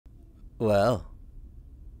Well,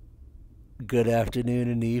 good afternoon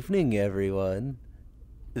and evening, everyone.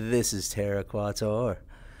 This is Terra Quator.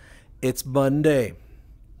 It's Monday,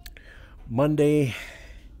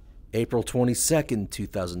 April 22nd,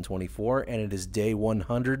 2024, and it is day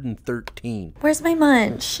 113. Where's my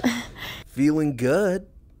munch? Feeling good.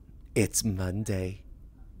 It's Monday.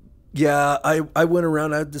 Yeah, I went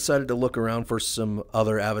around, I decided to look around for some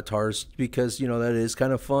other avatars because, that is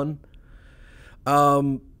kind of fun.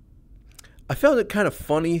 I found it kind of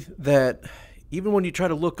funny that even when you try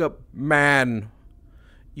to look up man,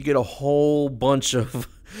 you get a whole bunch of,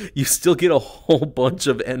 you still get a whole bunch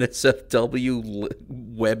of NSFW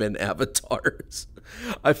women avatars.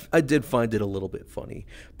 I did find it a little bit funny,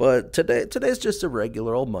 but today's just a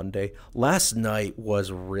regular old Monday. Last night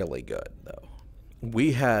was really good though.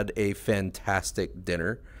 We had a fantastic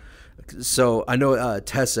dinner. So I know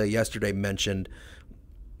Tessa yesterday mentioned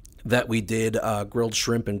that we did grilled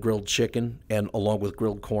shrimp and grilled chicken, and along with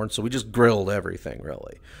grilled corn. So we just grilled everything,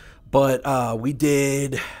 really. But we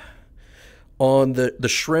did, on the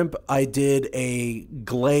shrimp, I did a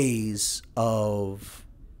glaze of,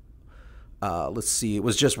 let's see, it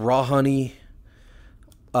was just raw honey,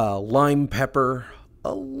 lime pepper,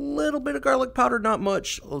 a little bit of garlic powder, not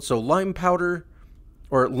much. So lime powder,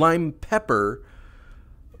 or lime pepper,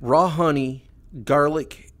 raw honey,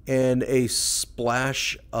 garlic, and a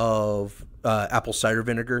splash of apple cider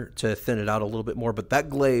vinegar to thin it out a little bit more. But that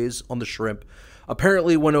glaze on the shrimp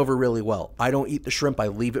apparently went over really well. I don't eat the shrimp. I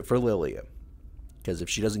leave it for Lilia, because if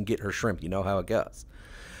she doesn't get her shrimp, you know how it goes.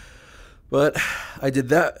 But I did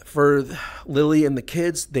that for Lily and the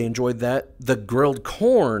kids. They enjoyed that. The grilled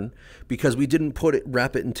corn, because we didn't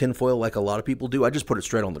wrap it in tinfoil like a lot of people do, I just put it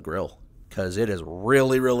straight on the grill because it is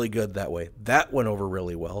really, really good that way. That went over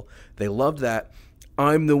really well. They loved that.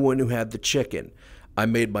 I'm the one who had the chicken. I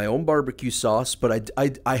made my own barbecue sauce, but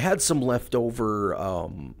I had some leftover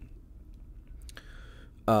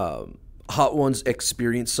Hot Ones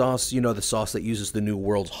Experience sauce, the sauce that uses the new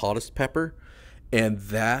world's hottest pepper, and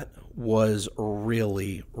that was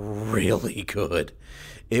really, really good.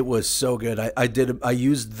 It was so good. I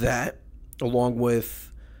used that along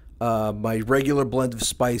with my regular blend of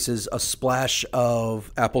spices, a splash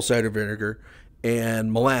of apple cider vinegar,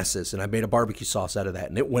 and molasses, and I made a barbecue sauce out of that,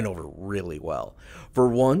 and it went over really well. For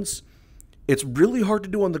once, it's really hard to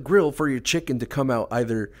do on the grill for your chicken to come out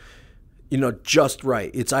either, just right.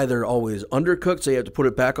 It's either always undercooked, so you have to put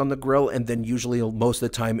it back on the grill, and then usually most of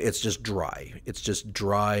the time it's just dry. It's just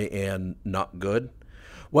dry and not good.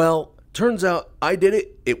 Well, turns out I did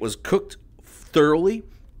it. It was cooked thoroughly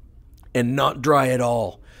and not dry at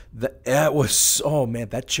all. That was, oh man,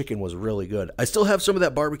 that chicken was really good. I still have some of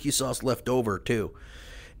that barbecue sauce left over too.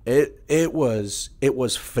 It was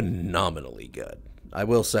phenomenally good. I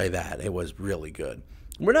will say that. It was really good.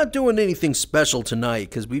 We're not doing anything special tonight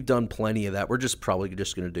because we've done plenty of that. We're probably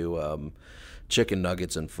just going to do chicken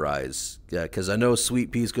nuggets and fries. Yeah, because I know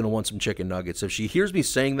Sweet Pea's going to want some chicken nuggets. If she hears me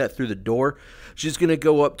saying that through the door, she's going to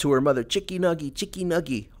go up to her mother, chicky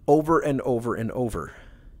nuggy, over and over and over.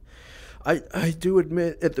 I do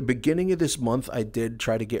admit, at the beginning of this month, I did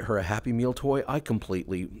try to get her a Happy Meal toy. I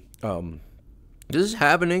completely, does this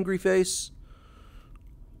have an angry face?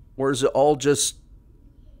 Or is it all just,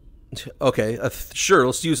 okay, sure,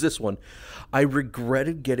 let's use this one. I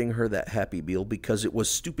regretted getting her that Happy Meal because it was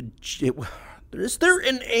stupid. Is there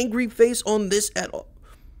an angry face on this at all?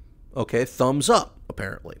 Okay, thumbs up,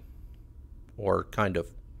 apparently. Or kind of.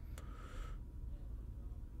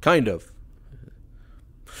 Kind of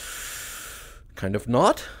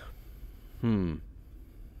not?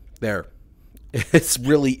 There. It's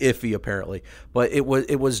really iffy, apparently. But it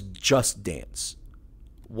was Just Dance.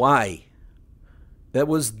 Why? That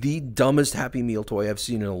was the dumbest Happy Meal toy I've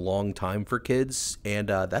seen in a long time for kids. And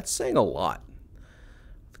that's saying a lot.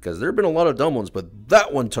 Because there have been a lot of dumb ones, but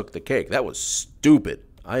that one took the cake. That was stupid.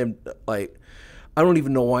 I don't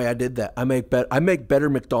even know why I did that. I make better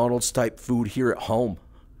McDonald's type food here at home.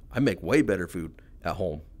 I make way better food at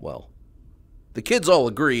home. Well, the kids all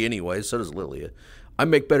agree anyway, so does Lilia. I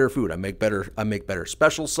make better food. I make better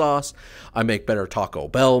special sauce. I make better Taco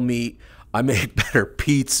Bell meat. I make better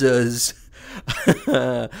pizzas.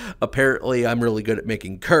 Apparently, I'm really good at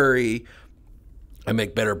making curry. I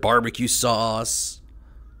make better barbecue sauce.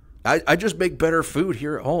 I just make better food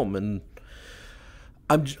here at home, and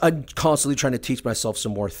I'm constantly trying to teach myself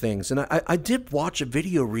some more things. And I did watch a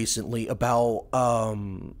video recently about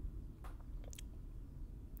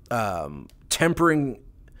tempering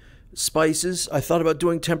spices. I thought about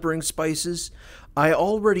doing tempering spices. I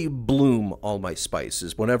already bloom all my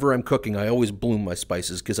spices. Whenever I'm cooking, I always bloom my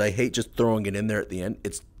spices because I hate just throwing it in there at the end.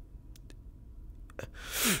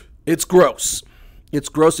 It's gross. It's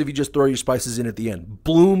gross if you just throw your spices in at the end.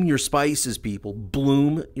 Bloom your spices, people.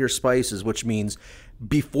 Bloom your spices, which means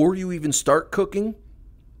before you even start cooking,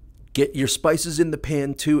 get your spices in the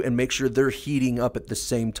pan too and make sure they're heating up at the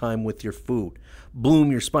same time with your food. Bloom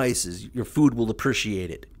your spices. Your food will appreciate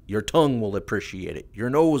it. Your tongue will appreciate it. Your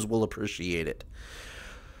nose will appreciate it.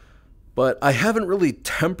 But I haven't really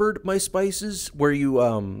tempered my spices where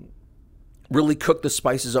you really cook the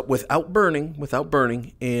spices up without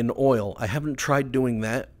burning in oil. I haven't tried doing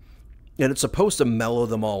that. And it's supposed to mellow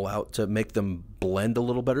them all out to make them blend a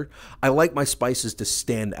little better. I like my spices to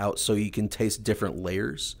stand out so you can taste different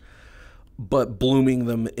layers. But blooming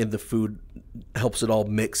them in the food helps it all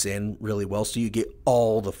mix in really well, so you get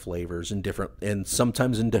all the flavors in different, and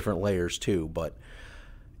sometimes in different layers too. But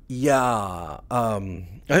yeah,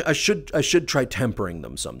 I should try tempering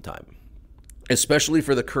them sometime, especially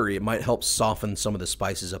for the curry. It might help soften some of the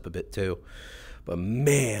spices up a bit too. But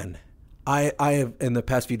man, I have, in the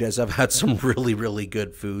past few days, I've had some really, really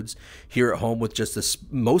good foods here at home with just this,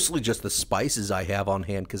 mostly just the spices I have on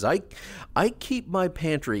hand, because I keep my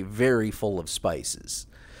pantry very full of spices.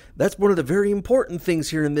 That's one of the very important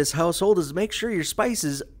things here in this household, is make sure your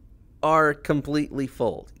spices are completely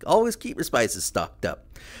full. Always keep your spices stocked up.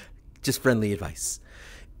 Just friendly advice.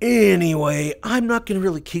 Anyway, I'm not going to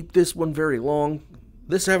really keep this one very long.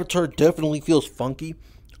 This avatar definitely feels funky.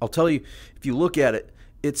 I'll tell you, if you look at it,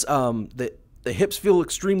 it's the hips feel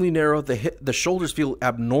extremely narrow. The shoulders feel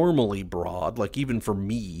abnormally broad, like even for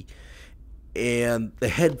me, and the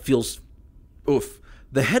head feels, oof.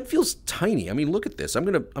 The head feels tiny. I mean, look at this. I'm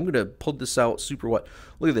gonna pull this out super wet.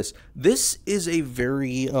 Look at this. This is a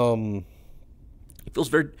very it feels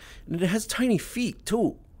very, and it has tiny feet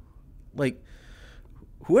too. Like,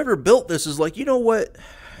 whoever built this is like, you know what?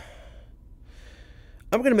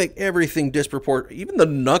 I'm going to make everything disproportionate. Even the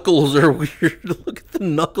knuckles are weird. Look at the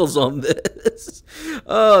knuckles on this.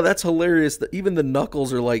 Oh, that's hilarious. Even the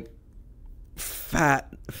knuckles are like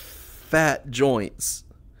fat joints.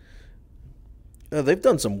 They've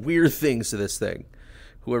done some weird things to this thing.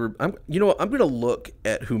 You know what? I'm going to look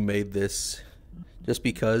at who made this just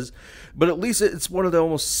because. But at least it's one of the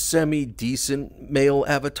almost semi-decent male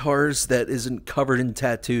avatars that isn't covered in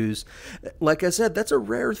tattoos. Like I said, that's a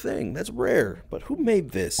rare thing. That's rare. But who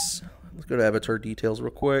made this? Let's go to avatar details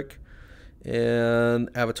real quick. And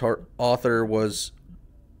avatar author was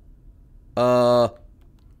Corn.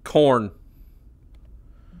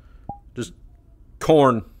 Just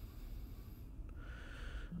Corn.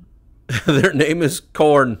 Their name is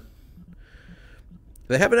Corn.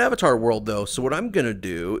 They have an avatar world, though, so what I'm going to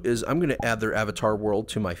do is I'm going to add their avatar world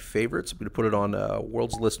to my favorites. I'm going to put it on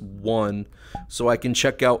Worlds List 1 so I can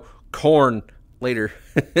check out Corn later.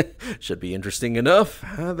 Should be interesting enough.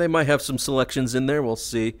 They might have some selections in there. We'll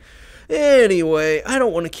see. Anyway, I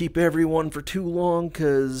don't want to keep everyone for too long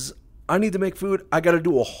because I need to make food. I got to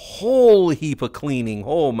do a whole heap of cleaning.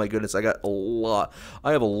 Oh, my goodness. I have a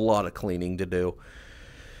lot of cleaning to do.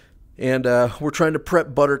 And we're trying to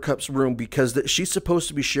prep Buttercup's room because she's supposed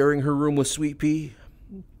to be sharing her room with Sweet Pea.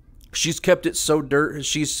 She's kept it so dirty.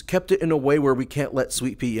 She's kept it in a way where we can't let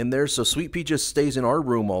Sweet Pea in there, so Sweet Pea just stays in our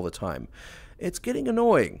room all the time. It's getting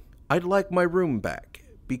annoying. I'd like my room back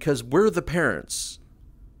because we're the parents.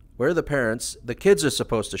 We're the parents. The kids are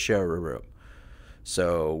supposed to share a room.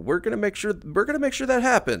 So we're gonna make sure that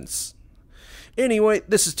happens. Anyway,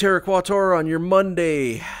 this is Terra Quator on your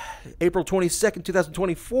Monday, April 22nd,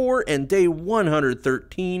 2024, and day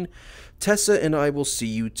 113. Tessa and I will see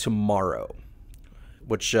you tomorrow,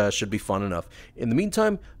 which should be fun enough. In the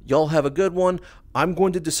meantime, y'all have a good one. I'm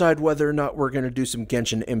going to decide whether or not we're going to do some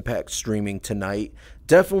Genshin Impact streaming tonight.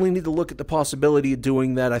 Definitely need to look at the possibility of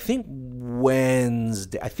doing that. I think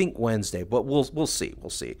Wednesday, but we'll see. We'll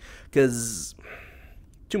see. Because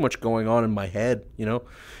too much going on in my head, you know.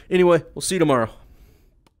 Anyway, we'll see you tomorrow.